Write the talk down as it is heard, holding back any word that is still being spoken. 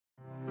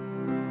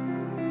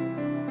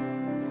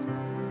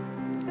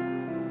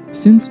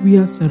Since we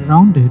are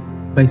surrounded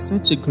by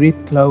such a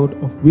great cloud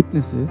of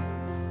witnesses,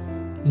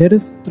 let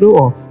us throw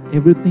off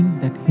everything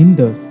that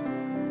hinders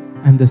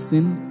and the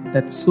sin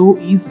that so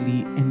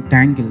easily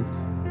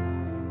entangles,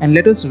 and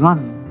let us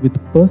run with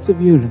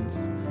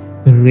perseverance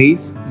the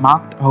race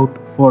marked out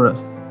for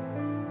us.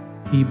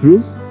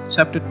 Hebrews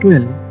chapter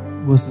 12,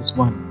 verses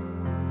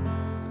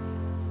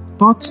 1.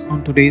 Thoughts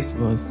on today's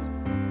verse.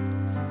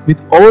 With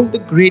all the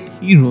great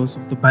heroes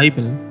of the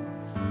Bible,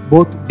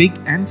 both big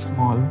and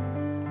small,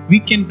 we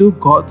can do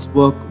God's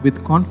work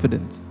with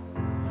confidence.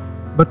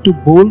 But to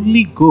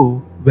boldly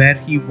go where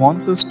He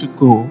wants us to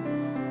go,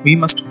 we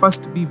must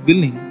first be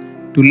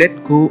willing to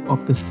let go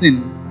of the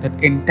sin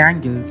that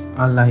entangles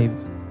our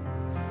lives,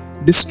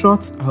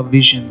 distorts our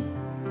vision,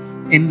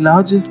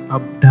 enlarges our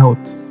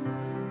doubts,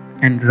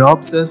 and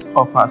robs us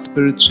of our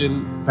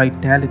spiritual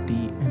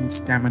vitality and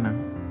stamina.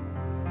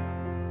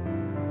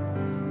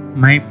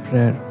 My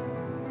prayer.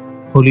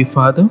 Holy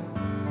Father,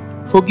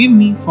 forgive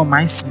me for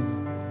my sin,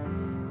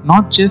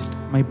 not just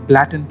my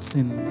blatant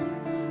sins,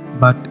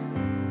 but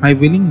my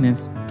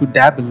willingness to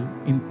dabble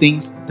in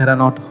things that are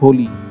not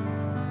holy,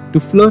 to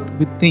flirt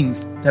with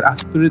things that are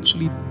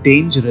spiritually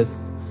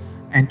dangerous,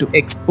 and to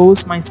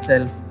expose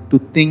myself to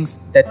things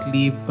that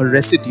leave a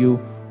residue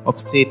of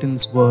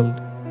Satan's world.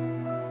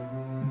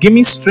 Give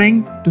me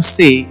strength to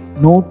say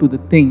no to the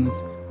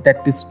things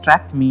that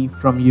distract me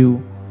from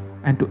you,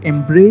 and to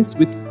embrace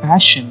with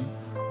passion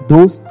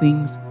those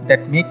things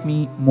that make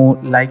me more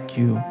like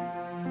you.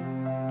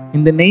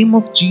 In the name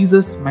of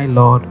Jesus, my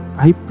Lord,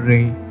 I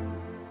pray.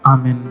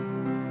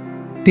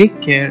 Amen.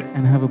 Take care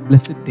and have a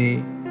blessed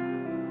day.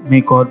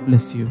 May God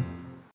bless you.